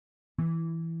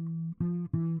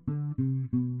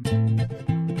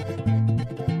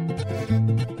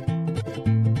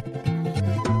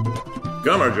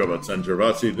Gamarjobat and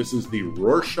Gervasi. This is the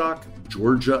Rorschach,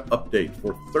 Georgia update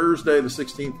for Thursday, the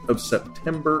 16th of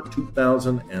September,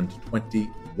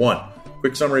 2021.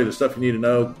 Quick summary of the stuff you need to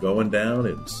know going down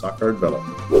in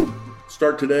Saakashvili.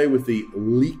 Start today with the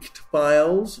leaked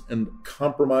files and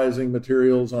compromising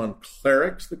materials on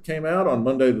clerics that came out on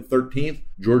Monday the 13th.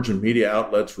 Georgian media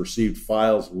outlets received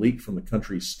files leaked from the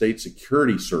country's State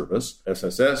Security Service,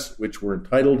 SSS, which were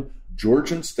entitled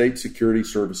Georgian State Security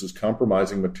Service's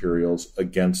Compromising Materials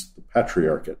Against the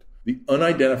Patriarchate. The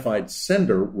unidentified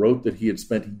sender wrote that he had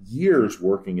spent years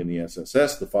working in the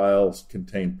SSS. The files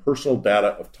contain personal data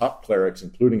of top clerics,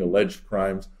 including alleged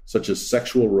crimes such as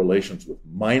sexual relations with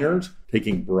minors,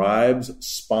 taking bribes,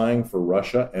 spying for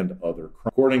Russia, and other crimes.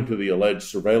 According to the alleged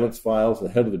surveillance files, the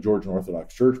head of the Georgian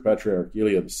Orthodox Church, Patriarch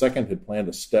Ilya II, had planned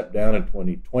to step down in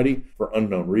 2020 for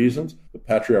unknown reasons. The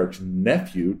Patriarch's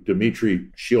nephew, Dmitry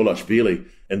Shiolashvili,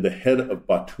 and the head of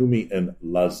Batumi and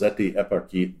Lazeti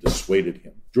Eparchy dissuaded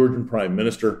him. Georgian Prime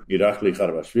Minister Irakli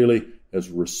Kharibashvili has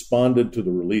responded to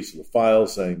the release of the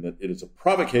files, saying that it is a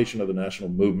provocation of the national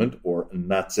movement, or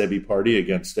Natsebi Party,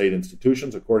 against state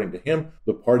institutions. According to him,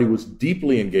 the party was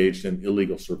deeply engaged in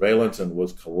illegal surveillance and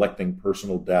was collecting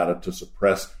personal data to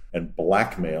suppress and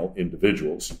blackmail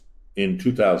individuals. In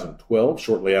 2012,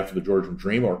 shortly after the Georgian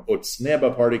Dream, or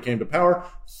Otsneba Party, came to power,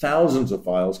 thousands of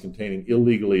files containing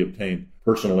illegally obtained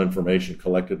personal information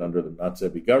collected under the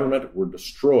Natsebi government were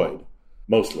destroyed,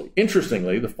 mostly.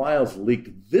 Interestingly, the files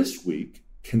leaked this week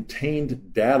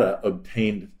contained data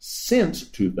obtained since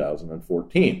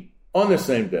 2014. On the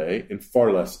same day, in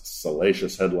far less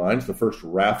salacious headlines, the first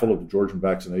raffle of the Georgian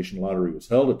vaccination lottery was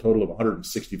held. A total of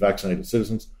 160 vaccinated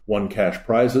citizens won cash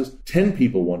prizes. 10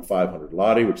 people won 500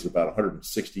 lottie, which is about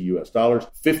 $160.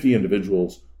 50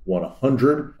 individuals won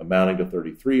 100, amounting to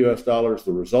 $33.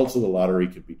 The results of the lottery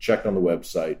can be checked on the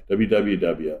website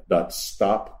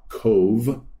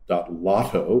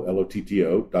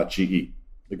www.stopcove.lotto.ge.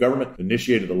 The government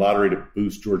initiated the lottery to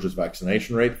boost Georgia's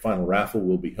vaccination rate. The final raffle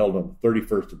will be held on the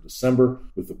 31st of December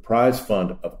with the prize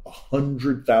fund of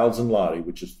 100,000 lottie,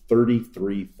 which is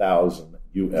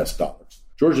 $33,000.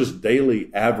 Georgia's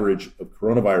daily average of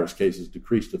coronavirus cases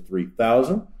decreased to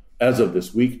 3,000. As of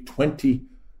this week,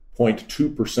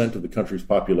 20.2% of the country's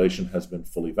population has been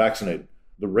fully vaccinated.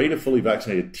 The rate of fully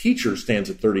vaccinated teachers stands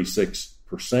at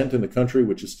 36% in the country,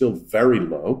 which is still very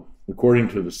low. According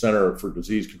to the Center for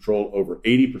Disease Control, over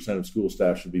 80% of school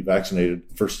staff should be vaccinated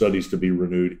for studies to be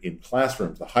renewed in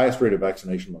classrooms. The highest rate of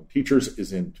vaccination among teachers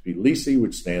is in Tbilisi,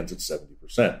 which stands at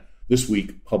 70%. This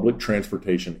week, public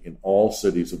transportation in all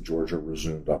cities of Georgia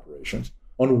resumed operations.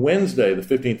 On Wednesday, the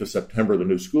 15th of September, the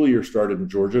new school year started in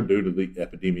Georgia. Due to the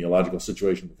epidemiological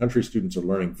situation in the country, students are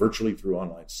learning virtually through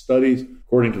online studies.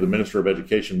 According to the Minister of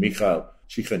Education, Mikhail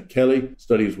Chikhenkeli,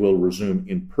 studies will resume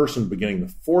in person beginning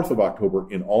the 4th of October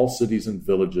in all cities and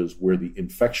villages where the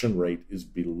infection rate is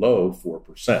below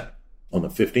 4%. On the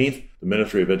 15th, the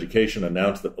Ministry of Education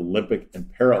announced that Olympic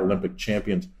and Paralympic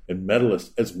champions and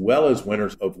medalists, as well as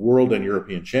winners of world and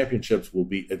European championships, will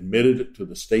be admitted to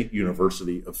the State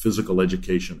University of Physical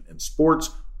Education and Sports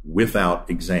without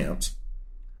exams.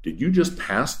 Did you just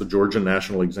pass the Georgia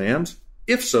national exams?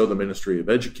 If so, the Ministry of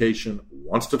Education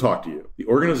wants to talk to you. The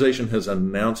organization has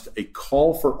announced a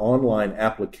call for online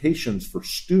applications for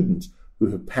students who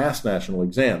have passed national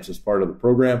exams. As part of the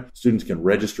program, students can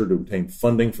register to obtain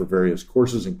funding for various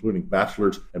courses, including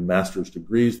bachelor's and master's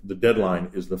degrees. The deadline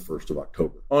is the 1st of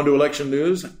October. On to election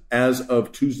news. As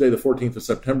of Tuesday, the 14th of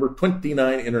September,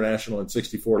 29 international and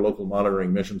 64 local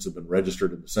monitoring missions have been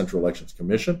registered in the Central Elections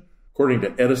Commission. According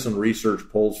to Edison Research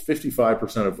polls,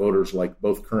 55% of voters like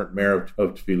both current mayor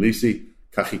of Tbilisi,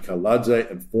 Kaki Kaladze,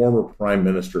 and former Prime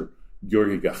Minister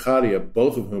Giorgi Gacharia,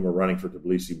 both of whom are running for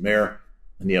Tbilisi mayor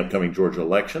in the upcoming Georgia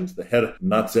elections. The head of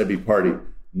Natsebi Party,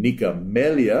 Nika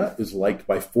Melia, is liked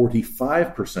by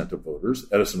 45% of voters.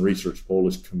 Edison Research poll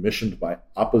is commissioned by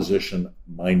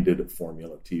opposition-minded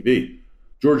Formula TV.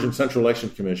 Georgian Central Election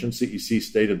Commission, CEC,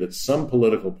 stated that some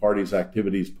political parties'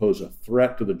 activities pose a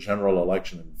threat to the general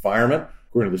election environment.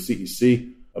 According to the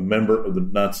CEC, a member of the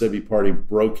Natsebi Party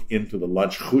broke into the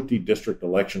Lachhuti District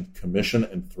Election Commission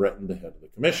and threatened the head of the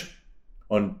commission.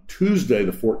 On Tuesday,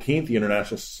 the 14th, the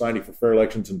International Society for Fair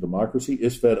Elections and Democracy,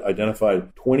 ISFED,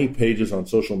 identified 20 pages on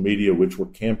social media which were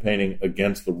campaigning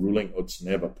against the ruling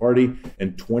Otsneba Party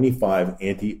and 25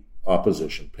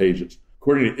 anti-opposition pages.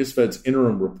 According to ISFED's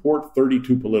interim report,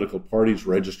 32 political parties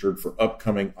registered for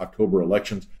upcoming October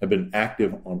elections have been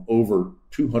active on over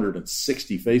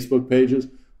 260 Facebook pages.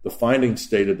 The findings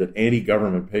stated that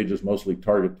anti-government pages mostly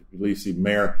target Tbilisi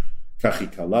Mayor Kaki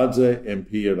Kaladze,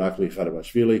 MP Irakli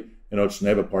Kharibashvili, and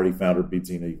Otsneba Party founder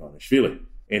Bidzina Ivanishvili.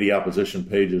 Anti-opposition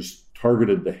pages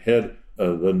targeted the head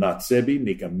of the Natsebi,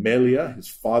 Nika Melia, his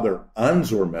father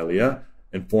Anzor Melia,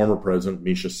 and former President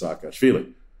Misha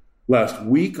Saakashvili. Last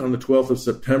week, on the 12th of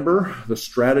September, the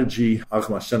Strategy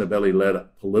Ahmad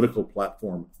Shenebeli-led political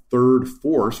platform Third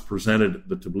Force presented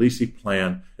the Tbilisi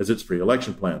plan as its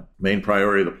pre-election plan. Main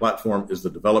priority of the platform is the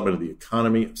development of the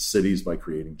economy of cities by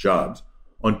creating jobs.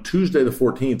 On Tuesday the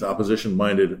 14th,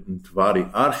 opposition-minded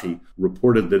Ntvadi Arhi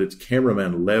reported that its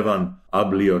cameraman Levan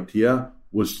Abliotia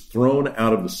was thrown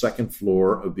out of the second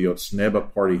floor of the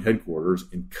Otsneba party headquarters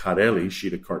in Kareli,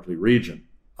 Shida-Kartli region.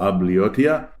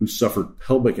 Abliotia, who suffered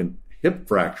pelvic and hip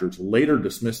fractures, later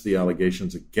dismissed the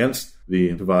allegations against the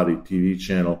Ntvadi TV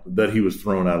channel that he was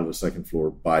thrown out of the second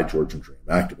floor by Georgian Dream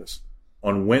activists.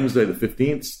 On Wednesday the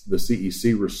 15th, the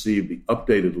CEC received the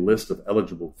updated list of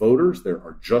eligible voters. There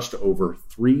are just over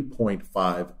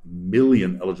 3.5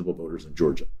 million eligible voters in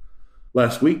Georgia.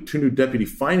 Last week, 2 new deputy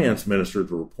finance ministers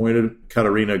were appointed,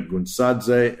 Katerina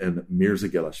Gunsadze and Mirza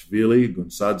Gelashvili.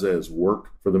 Gunsadze has worked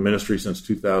for the ministry since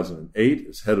 2008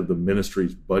 as head of the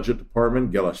ministry's budget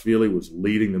department. Gelashvili was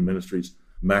leading the ministry's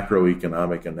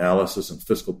macroeconomic analysis and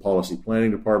fiscal policy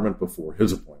planning department before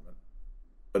his appointment.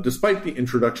 Despite the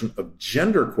introduction of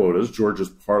gender quotas, Georgia's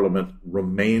parliament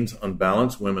remains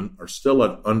unbalanced. Women are still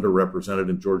underrepresented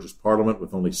in Georgia's parliament,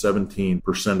 with only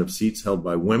 17% of seats held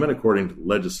by women. According to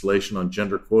legislation on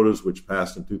gender quotas, which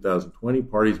passed in 2020,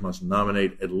 parties must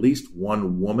nominate at least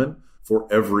one woman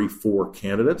for every 4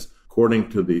 candidates. According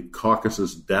to the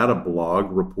Caucasus Data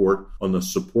Blog report on the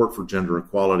support for gender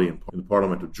equality in the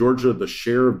Parliament of Georgia, the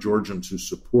share of Georgians who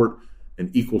support an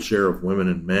equal share of women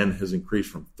and men has increased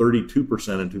from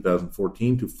 32% in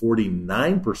 2014 to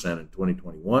 49% in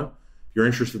 2021. If you're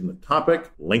interested in the topic,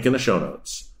 link in the show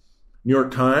notes. New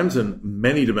York Times and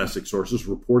many domestic sources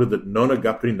reported that Nona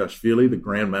Gaprindashvili, the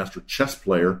grandmaster chess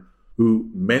player, who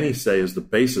many say is the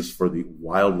basis for the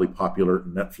wildly popular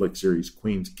Netflix series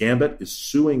Queen's Gambit, is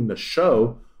suing the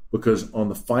show because on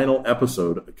the final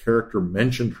episode, a character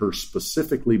mentioned her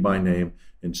specifically by name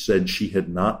and said she had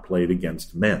not played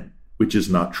against men, which is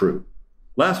not true.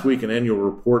 Last week, an annual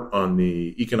report on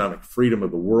the economic freedom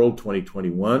of the world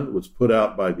 2021 was put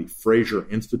out by the Fraser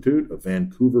Institute, a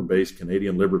Vancouver-based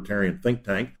Canadian libertarian think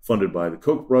tank funded by the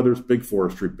Koch brothers, Big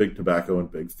Forestry, Big Tobacco,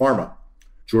 and Big Pharma.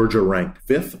 Georgia ranked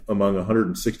 5th among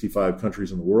 165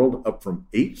 countries in the world, up from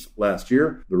 8th last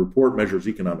year. The report measures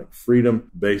economic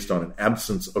freedom based on an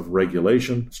absence of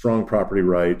regulation, strong property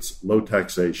rights, low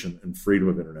taxation, and freedom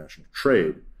of international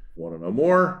trade. Want to know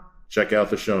more? Check out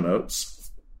the show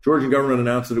notes. Georgian government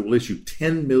announced that it will issue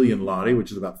 10 million lari,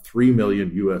 which is about $3 million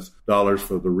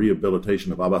for the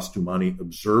rehabilitation of Abastumani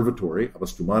Observatory.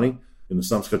 Abastumani in the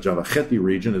Samtskhe-Javakheti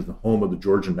region is the home of the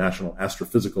Georgian National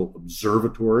Astrophysical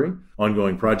Observatory.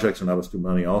 Ongoing projects in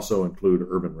Abastumani also include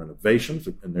urban renovations,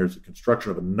 and there's the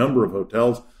construction of a number of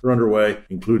hotels that are underway,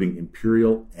 including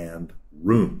Imperial and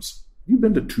Rooms. You've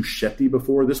been to Tusheti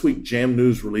before? This week, Jam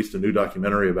News released a new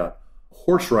documentary about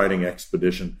horse riding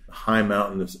expedition in high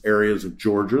mountainous areas of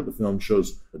Georgia. The film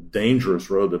shows a dangerous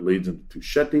road that leads into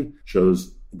Tusheti,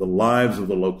 shows the lives of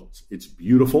the locals. It's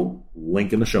beautiful.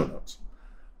 Link in the show notes.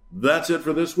 That's it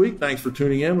for this week. Thanks for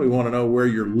tuning in. We want to know where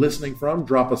you're listening from.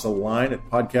 Drop us a line at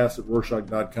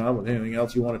podcast@rorschach.com with anything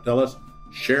else you want to tell us.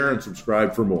 Share and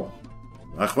subscribe for more.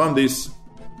 Achvamdis.